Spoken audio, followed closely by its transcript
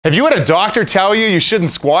Have you had a doctor tell you you shouldn't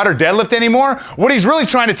squat or deadlift anymore? What he's really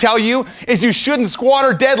trying to tell you is you shouldn't squat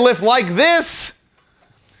or deadlift like this.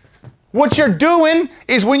 What you're doing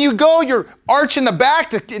is when you go, you're arching the back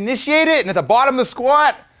to initiate it, and at the bottom of the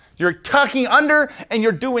squat, you're tucking under, and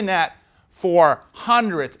you're doing that for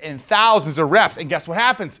hundreds and thousands of reps. And guess what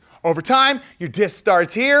happens? Over time, your disc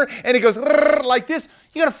starts here, and it goes like this.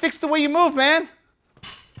 You gotta fix the way you move, man.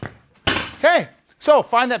 Okay, so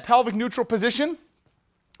find that pelvic neutral position.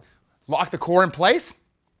 Lock the core in place.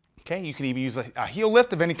 Okay, you can even use a heel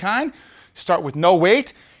lift of any kind. Start with no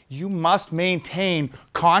weight. You must maintain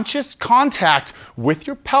conscious contact with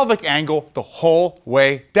your pelvic angle the whole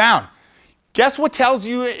way down. Guess what tells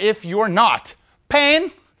you if you're not?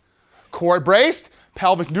 Pain, core braced,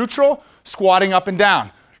 pelvic neutral, squatting up and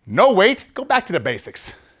down. No weight, go back to the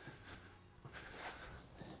basics.